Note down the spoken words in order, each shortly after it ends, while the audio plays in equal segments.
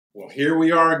Well, here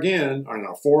we are again on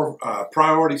our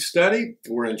priority study.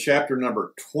 We're in chapter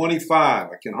number 25.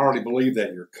 I can hardly believe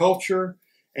that. Your culture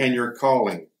and your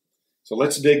calling. So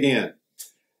let's dig in.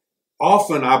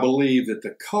 Often I believe that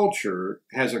the culture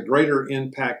has a greater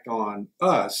impact on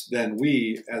us than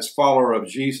we, as followers of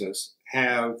Jesus,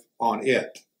 have on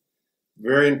it.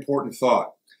 Very important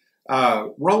thought.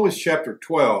 Romans chapter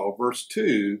 12, verse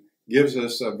 2 gives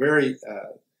us a very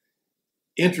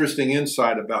interesting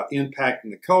insight about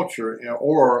impacting the culture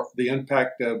or the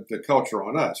impact of the culture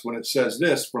on us. When it says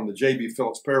this from the J.B.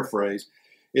 Phillips paraphrase,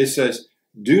 it says,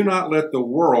 "Do not let the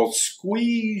world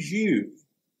squeeze you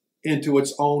into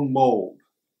its own mold."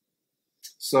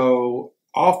 So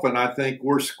often I think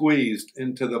we're squeezed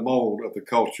into the mold of the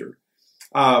culture.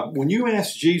 When you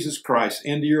ask Jesus Christ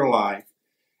into your life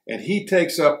and he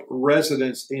takes up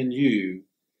residence in you,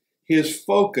 his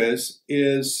focus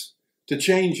is to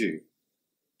change you,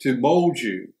 to mold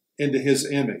you into his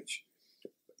image.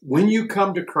 When you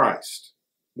come to Christ,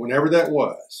 whenever that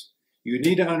was, you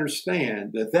need to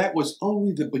understand that that was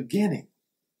only the beginning.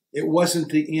 It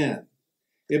wasn't the end.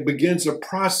 It begins a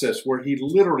process where he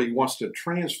literally wants to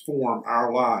transform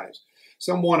our lives.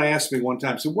 Someone asked me one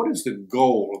time, so what is the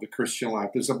goal of the Christian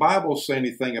life? Does the Bible say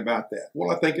anything about that? Well,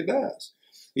 I think it does.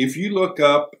 If you look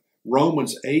up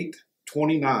Romans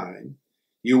 8:29,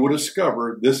 you will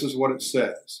discover this is what it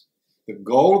says. The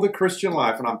goal of the Christian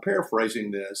life, and I'm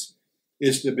paraphrasing this,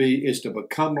 is to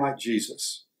become like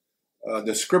Jesus.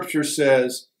 The scripture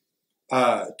says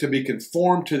to be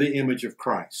conformed to the image of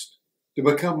Christ, to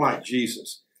become like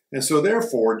Jesus. And so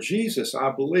therefore, Jesus,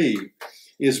 I believe,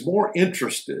 is more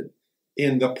interested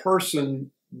in the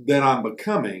person that I'm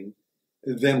becoming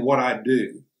than what I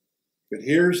do. But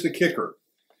here's the kicker,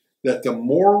 that the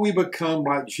more we become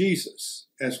like Jesus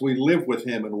as we live with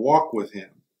him and walk with him,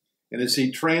 and as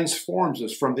he transforms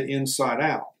us from the inside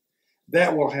out,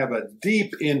 that will have a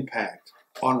deep impact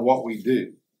on what we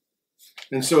do.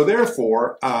 And so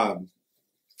therefore,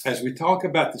 as we talk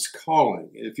about this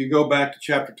calling, if you go back to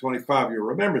chapter 25, you'll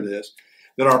remember this,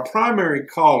 that our primary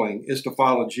calling is to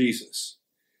follow Jesus.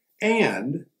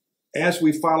 And as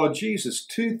we follow Jesus,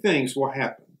 two things will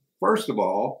happen. First of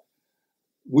all,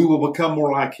 we will become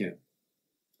more like him.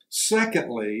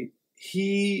 Secondly,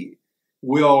 he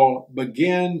will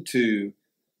begin to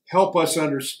help us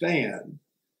understand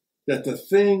that the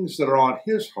things that are on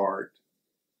his heart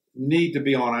need to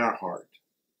be on our heart.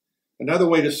 Another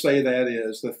way to say that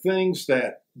is the things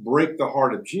that break the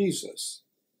heart of Jesus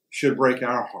should break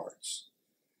our hearts.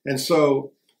 And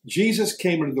so Jesus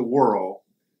came into the world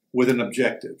with an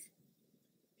objective.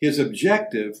 His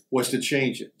objective was to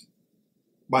change it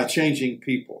by changing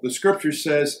people. The scripture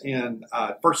says in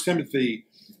 1 Timothy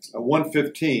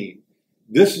 1:15,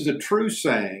 "This is a true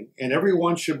saying, and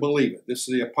everyone should believe it." This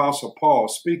is the Apostle Paul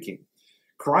speaking.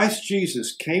 "Christ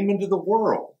Jesus came into the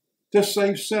world to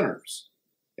save sinners,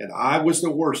 and I was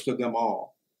the worst of them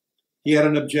all." He had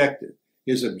an objective.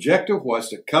 His objective was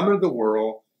to come into the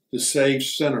world to save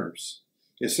sinners.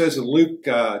 It says in Luke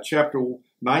chapter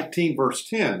 19, verse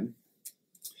 10,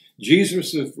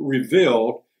 Jesus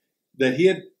revealed that he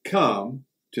had come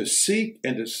to seek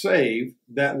and to save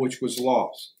that which was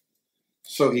lost.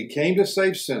 So he came to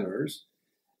save sinners,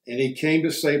 and he came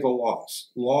to save the lost.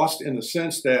 Lost in the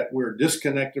sense that we're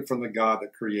disconnected from the God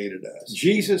that created us.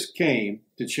 Jesus came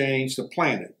to change the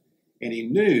planet, and he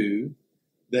knew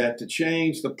that to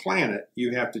change the planet,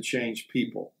 you have to change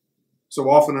people. So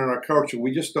often in our culture,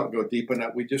 we just don't go deep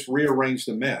enough. We just rearrange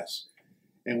the mess,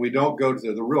 and we don't go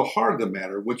to the real heart of the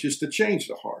matter, which is to change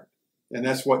the heart. And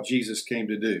that's what Jesus came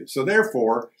to do. So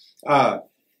therefore,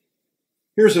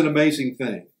 here's an amazing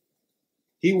thing.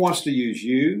 He wants to use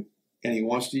you, and he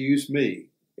wants to use me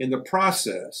in the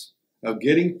process of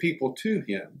getting people to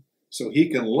him so he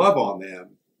can love on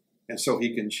them and so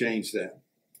he can change them.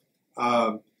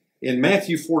 In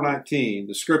Matthew 4:19,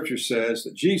 the scripture says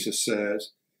that Jesus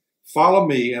says, "Follow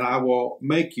me and I will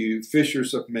make you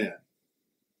fishers of men."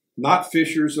 Not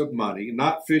fishers of money,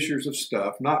 not fishers of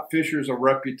stuff, not fishers of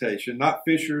reputation, not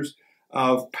fishers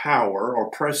of power or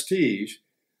prestige,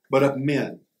 but of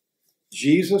men.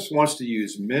 Jesus wants to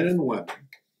use men and women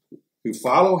who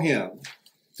follow him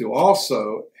to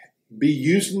also be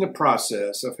used in the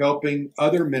process of helping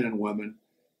other men and women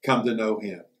come to know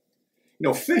him. You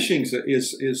know, fishing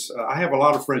is I have a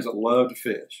lot of friends that love to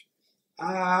fish.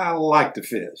 I like to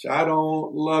fish. I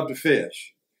don't love to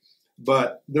fish.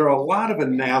 But there are a lot of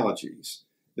analogies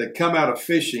that come out of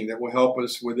fishing that will help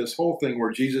us with this whole thing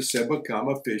where Jesus said, become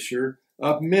a fisher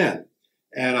of men.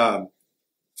 And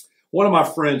one of my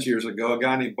friends years ago, a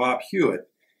guy named Bob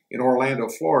Hewitt in Orlando,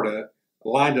 Florida,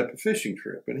 lined up a fishing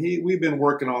trip. And we've been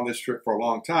working on this trip for a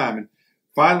long time. And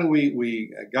finally,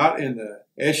 we got in the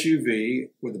SUV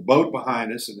with the boat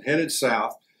behind us and headed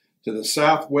south to the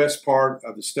southwest part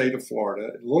of the state of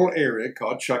Florida, a little area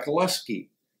called Chokoloskee,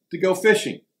 to go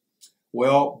fishing.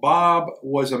 Well, Bob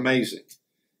was amazing.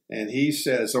 And he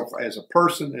says, as a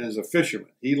person and as a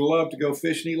fisherman, he loved to go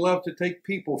fishing. He loved to take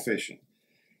people fishing.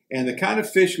 And the kind of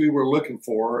fish we were looking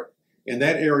for in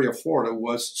that area of Florida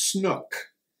was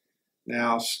snook.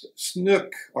 Now,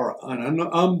 snook are an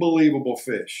unbelievable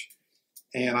fish.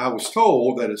 And I was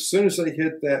told that as soon as they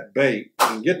hit that bait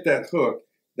and get that hook,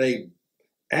 they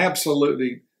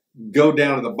absolutely go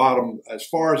down to the bottom as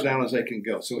far as down as they can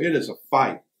go. So it is a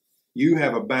fight. You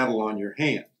have a battle on your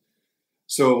hand.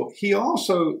 So he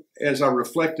also, as I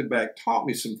reflected back, taught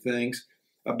me some things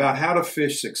about how to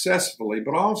fish successfully,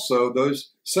 but also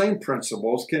those same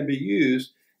principles can be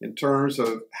used in terms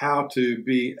of how to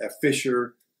be a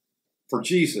fisher for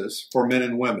Jesus for men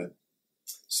and women.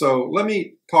 So let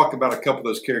me talk about a couple of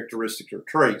those characteristics or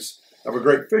traits of a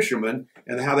great fisherman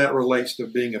and how that relates to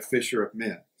being a fisher of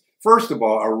men. First of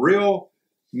all, a real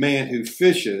man who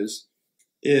fishes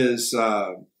is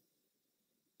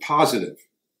positive.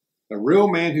 A real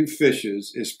man who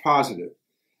fishes is positive.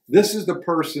 This is the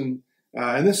person,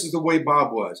 and this is the way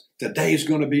Bob was. Today's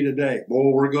going to be today.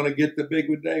 Boy, we're going to get the big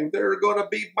one today. They're going to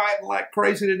be biting like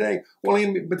crazy today. Well,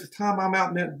 by the time I'm out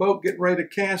in that boat getting ready to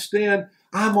cast in,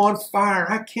 I'm on fire.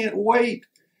 I can't wait.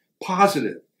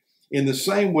 Positive. In the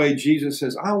same way, Jesus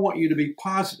says, I want you to be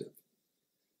positive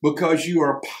because you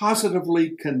are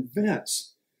positively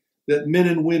convinced that men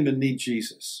and women need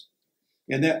Jesus.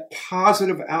 And that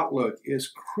positive outlook is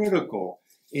critical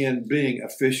in being a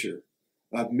fisher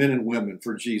of men and women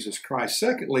for Jesus Christ.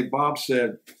 Secondly, Bob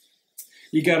said,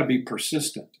 you got to be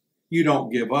persistent. You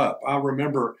don't give up. I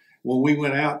remember when we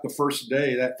went out the first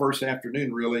day, that first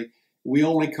afternoon really, we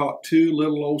only caught 2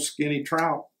 little old skinny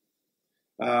trout.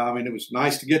 It was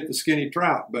nice to get the skinny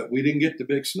trout, but we didn't get the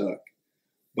big snook.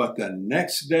 But the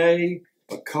next day,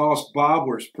 because Bob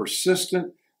was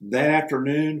persistent, that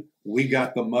afternoon, we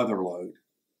got the mother lode.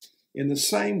 In the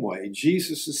same way,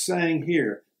 Jesus is saying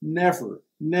here, never,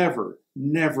 never,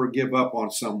 never give up on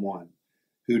someone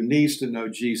who needs to know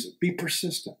Jesus. Be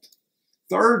persistent.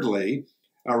 Thirdly,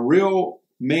 a real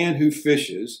man who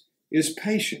fishes is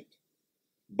patient.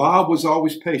 Bob was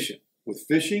always patient with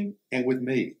fishing and with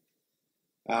me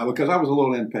because I was a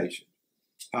little impatient.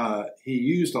 He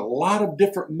used a lot of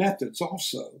different methods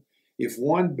also. If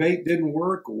one bait didn't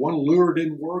work, one lure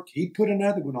didn't work, he put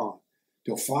another one on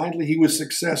till finally he was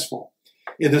successful.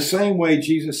 In the same way,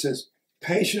 Jesus says,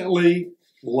 patiently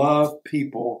love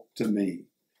people to me.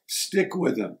 Stick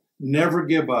with them. Never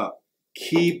give up.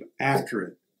 Keep after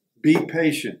it. Be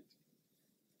patient,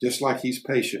 just like he's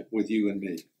patient with you and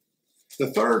me.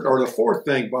 The fourth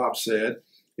thing Bob said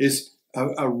is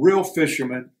a real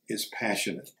fisherman is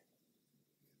passionate.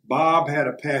 Bob had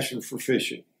a passion for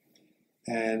fishing,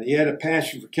 and he had a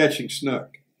passion for catching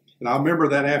snook. And I remember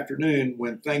that afternoon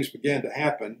when things began to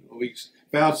happen, we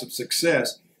found some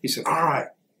success. He said, all right,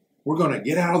 we're going to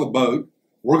get out of the boat.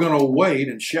 We're going to wade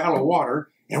in shallow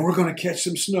water, and we're going to catch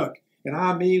some snook.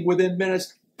 And within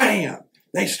minutes, bam,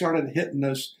 they started hitting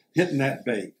that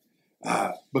bait.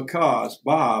 Because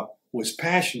Bob was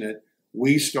passionate,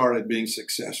 we started being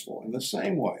successful. In the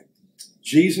same way,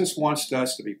 Jesus wants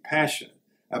us to be passionate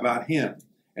about him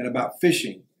and about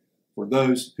fishing for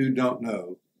those who don't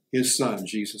know his son,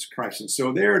 Jesus Christ. And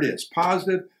so there it is,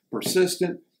 positive,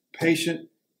 persistent, patient,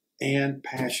 and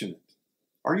passionate.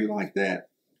 Are you like that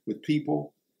with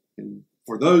people? And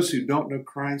for those who don't know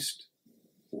Christ,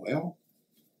 well,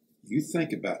 you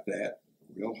think about that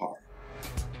real hard.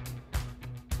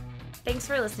 Thanks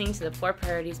for listening to the 4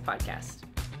 Priorities podcast.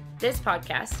 This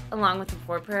podcast, along with the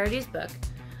 4 Priorities book,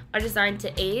 are designed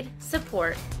to aid,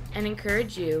 support, and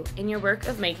encourage you in your work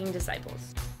of making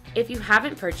disciples. If you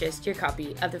haven't purchased your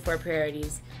copy of the 4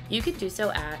 Priorities, you can do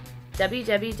so at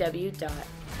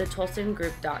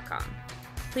www.thetolsongroup.com.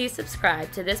 Please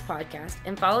subscribe to this podcast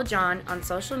and follow John on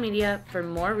social media for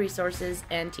more resources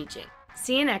and teaching.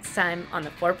 See you next time on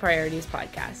the 4 Priorities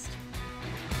podcast.